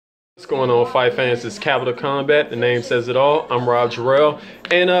What's going on, fight fans? It's Capital Combat. The name says it all. I'm Rob Jarrell,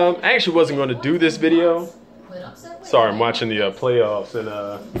 and I actually wasn't going to do this video. Sorry, I'm watching the playoffs, and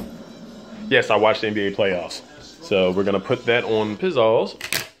yes, I watched the NBA playoffs. So we're gonna put that on Pizzazz.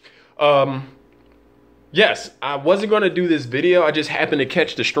 Yes, I wasn't going to do this video. I just happened to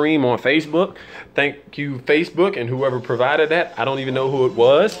catch the stream on Facebook. Thank you, Facebook, and whoever provided that. I don't even know who it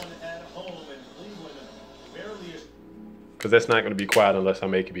was, because that's not going to be quiet unless I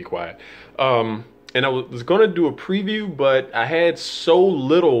make it be quiet. And I was going to do a preview, but I had so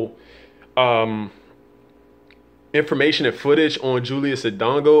little information and footage on Julius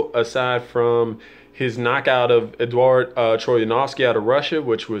Indongo, aside from his knockout of Eduard Troyanovsky out of Russia,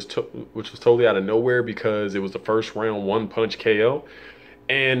 which was totally out of nowhere because it was the first round one-punch KO,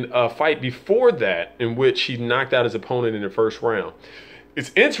 and a fight before that in which he knocked out his opponent in the first round.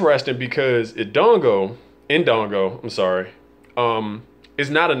 It's interesting because Indongo, I'm sorry, is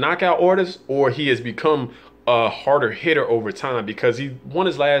not a knockout artist, or he has become a harder hitter over time, because he won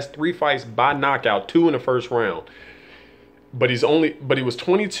his last 3 fights by knockout, 2 in the first round. But he was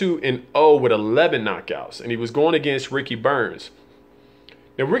 22-0 with 11 knockouts, and he was going against Ricky Burns.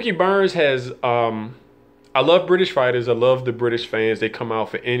 Now, Ricky Burns has, I love British fighters. I love the British fans. They come out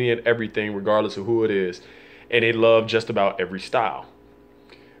for any and everything, regardless of who it is, and they love just about every style.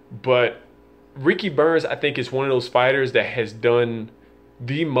 But Ricky Burns, I think, is one of those fighters that has done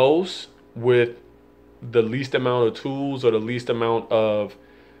the most with the least amount of tools, or the least amount of,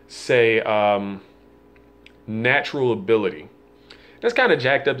 say, natural ability. That's kind of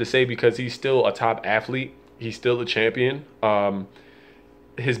jacked up to say, because he's still a top athlete. He's still a champion.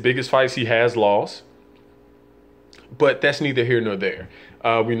 His biggest fights he has lost, but that's neither here nor there.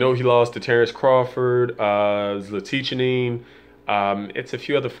 We know he lost to Terrence Crawford, Zlaticanin. It's a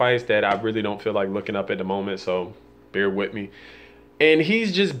few other fights that I really don't feel like looking up at the moment, so bear with me. And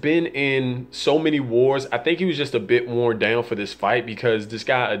he's just been in so many wars. I think he was just a bit worn down for this fight, because this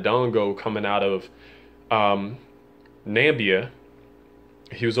guy Indongo, coming out of Namibia,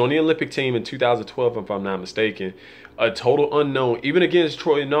 he was on the Olympic team in 2012, if I'm not mistaken. A total unknown. Even against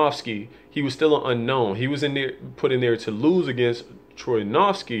Troyanovsky, he was still an unknown. He was put in there to lose against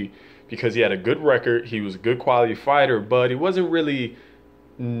Troyanovsky because he had a good record. He was a good quality fighter, but he wasn't really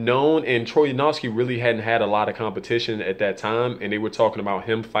known, and Troyanovsky really hadn't had a lot of competition at that time, and they were talking about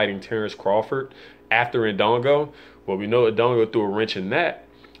him fighting Terrence Crawford after Indongo. Well, we know Indongo threw a wrench in that,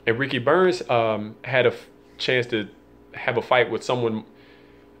 and Ricky Burns had a chance to have a fight with someone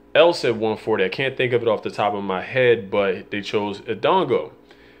else at 140. I can't think of it off the top of my head, but they chose Indongo.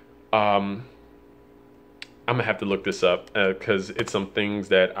 I'm gonna have to look this up, because it's some things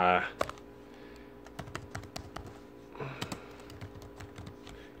that I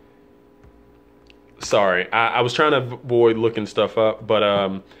was trying to avoid looking stuff up,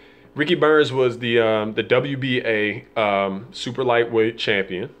 but Ricky Burns was the WBA super lightweight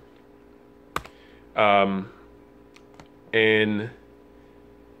champion, and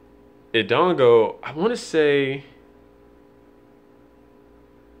Indongo, I want to say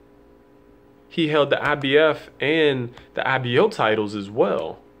he held the IBF and the IBO titles as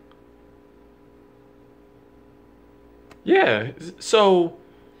well. Yeah, so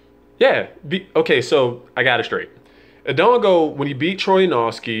yeah, okay, so I got it straight. Indongo, when he beat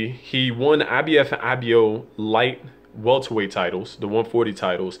Troyanovsky, he won the IBF and IBO light welterweight titles, the 140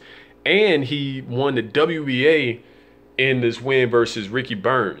 titles, and he won the WBA in this win versus Ricky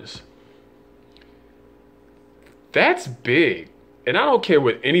Burns. That's big. And I don't care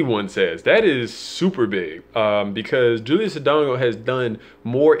what anyone says. That is super big, because Julius Indongo has done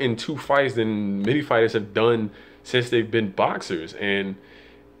more in 2 fights than many fighters have done since they've been boxers. And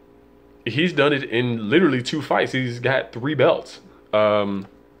he's done it in literally 2 fights. He's got 3 belts. I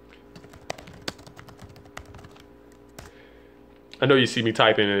know you see me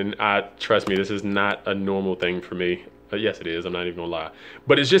typing, and trust me, this is not a normal thing for me. Yes, it is. I'm not even gonna lie.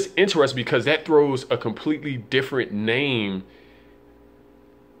 But it's just interesting because that throws a completely different name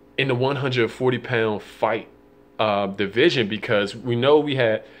in the 140-pound fight division, because we know we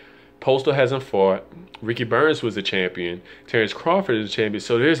had Postal hasn't fought, Ricky Burns was a champion, Terrence Crawford is a champion.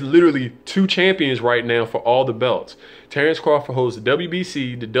 So there's literally 2 champions right now for all the belts. Terrence Crawford holds the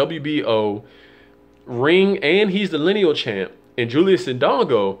WBC, the WBO, ring, and he's the lineal champ. And Julius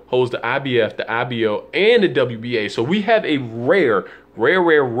Indongo holds the IBF, the IBO, and the WBA. So we have a rare,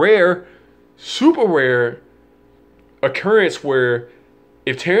 super rare occurrence where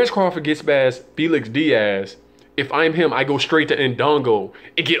if Terrence Crawford gets past Felix Diaz, if I'm him, I go straight to Indongo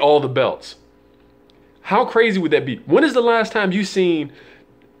and get all the belts. How crazy would that be? When is the last time you seen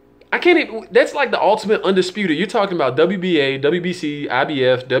I can't even, that's like the ultimate undisputed. You're talking about WBA, WBC,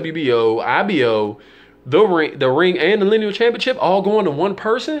 IBF, WBO, IBO, the ring and the lineal championship all going to one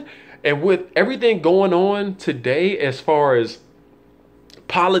person. And with everything going on today as far as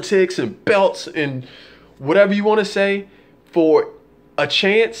politics and belts and whatever you want to say, for a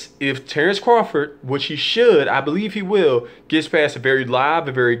chance, if Terrence Crawford, which he should, I believe he will, gets past a very live,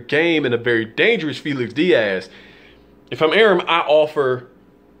 a very game, and a very dangerous Felix Diaz, if I'm Arum, I offer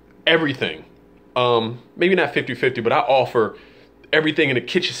everything. Maybe not 50-50, but I offer everything in the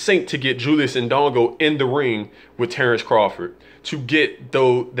kitchen sink to get Julius Indongo in the ring with Terrence Crawford to get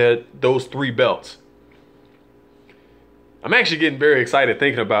those 3 belts. I'm actually getting very excited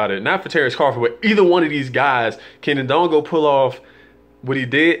thinking about it. Not for Terrence Crawford, but either one of these guys. Can Indongo pull off what he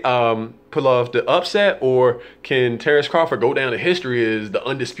did, pull off the upset, or can Terrence Crawford go down to history as the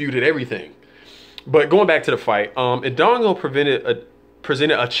undisputed everything? But going back to the fight, Indongo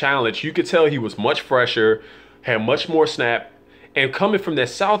presented a challenge. You could tell he was much fresher, had much more snap, and coming from that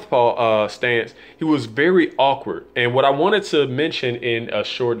southpaw stance, he was very awkward. And what I wanted to mention in a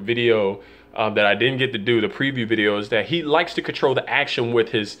short video that I didn't get to do, the preview video, is that he likes to control the action with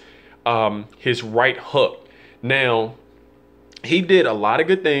his right hook. Now, he did a lot of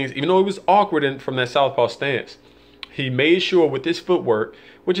good things, even though he was awkward from that southpaw stance. He made sure with his footwork,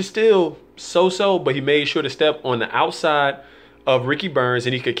 which is still so-so, but he made sure to step on the outside of Ricky Burns,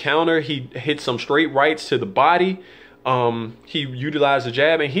 and he could counter. He hit some straight rights to the body. He utilized the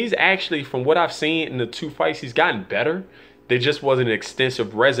jab, and he's actually, from what I've seen in the 2 fights, he's gotten better. There just wasn't an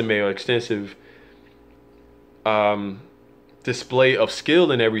extensive resume or extensive display of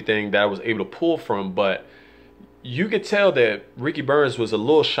skill and everything that I was able to pull from, but you could tell that Ricky Burns was a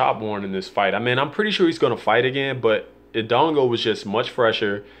little shot-worn in this fight. I mean, I'm pretty sure he's going to fight again, but Indongo was just much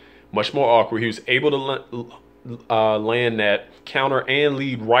fresher, much more awkward. He was able to land that counter and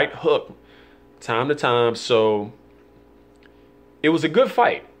lead right hook time to time. So it was a good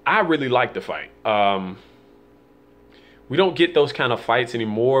fight. I really liked the fight. We don't get those kind of fights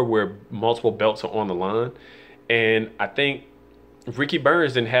anymore where multiple belts are on the line. And I think Ricky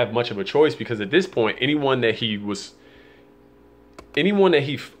Burns didn't have much of a choice, because at this point, anyone that he was going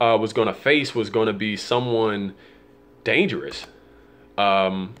to face was going to be someone dangerous,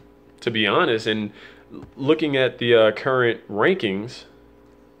 to be honest. And looking at the current rankings,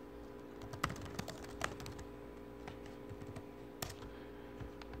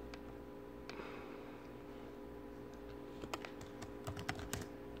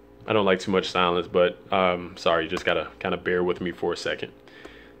 I don't like too much silence, but sorry, you just gotta kind of bear with me for a second.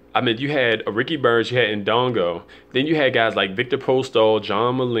 I mean, you had Ricky Burns, you had Indongo, then you had guys like Victor Postol,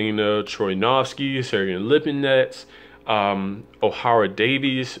 John Molina, Troy Novsky, Sergeant Lipinets, O'Hara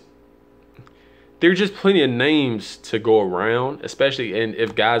Davies. There's just plenty of names to go around, especially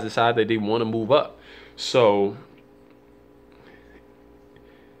if guys decide that they want to move up. So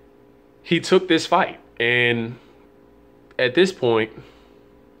he took this fight, and at this point,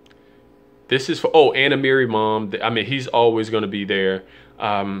 this is for, oh, and Amiri Mom. I mean, he's always going to be there.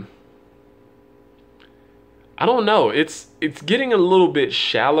 I don't know. It's getting a little bit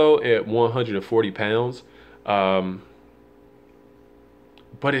shallow at 140 pounds. But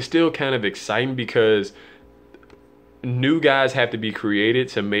it's still kind of exciting, because new guys have to be created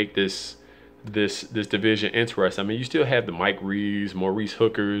to make this division interesting. I mean, you still have the Mike Reeves, Maurice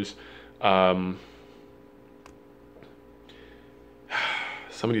Hookers. Some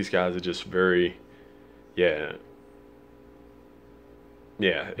of these guys are just very, yeah.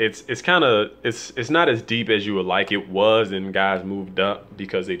 It's kind of, it's not as deep as you would like it was, and guys moved up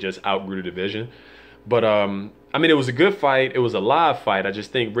because they just outgrew the division. But I mean, it was a good fight. It was a live fight. I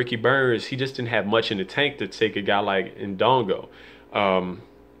just think Ricky Burns, he just didn't have much in the tank to take a guy like Indongo. And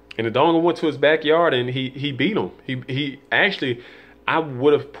Indongo went to his backyard and he beat him. He actually, I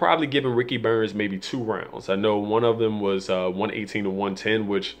would have probably given Ricky Burns maybe 2 rounds. I know one of them was 118 to 110,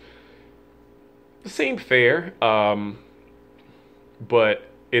 which seemed fair. But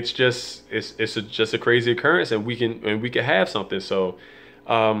it's just a crazy occurrence, and we can have something. So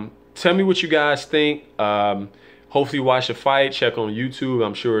tell me what you guys think. Hopefully watch the fight. Check on YouTube.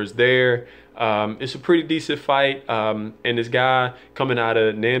 I'm sure it's there. It's a pretty decent fight. And this guy coming out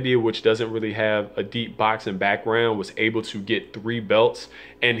of Namibia, which doesn't really have a deep boxing background, was able to get 3 belts.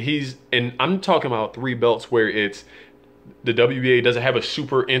 And I'm talking about 3 belts where it's the WBA doesn't have a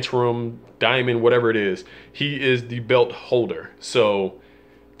super interim diamond, whatever it is. He is the belt holder. So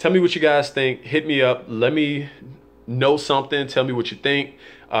tell me what you guys think. Hit me up. Let me know something. Tell me what you think.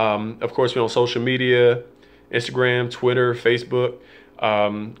 Of course, we're on social media, Instagram, Twitter, Facebook,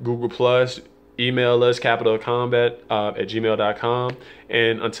 Google+, email us capitalcombat at gmail.com.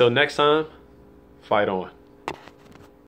 And until next time, fight on.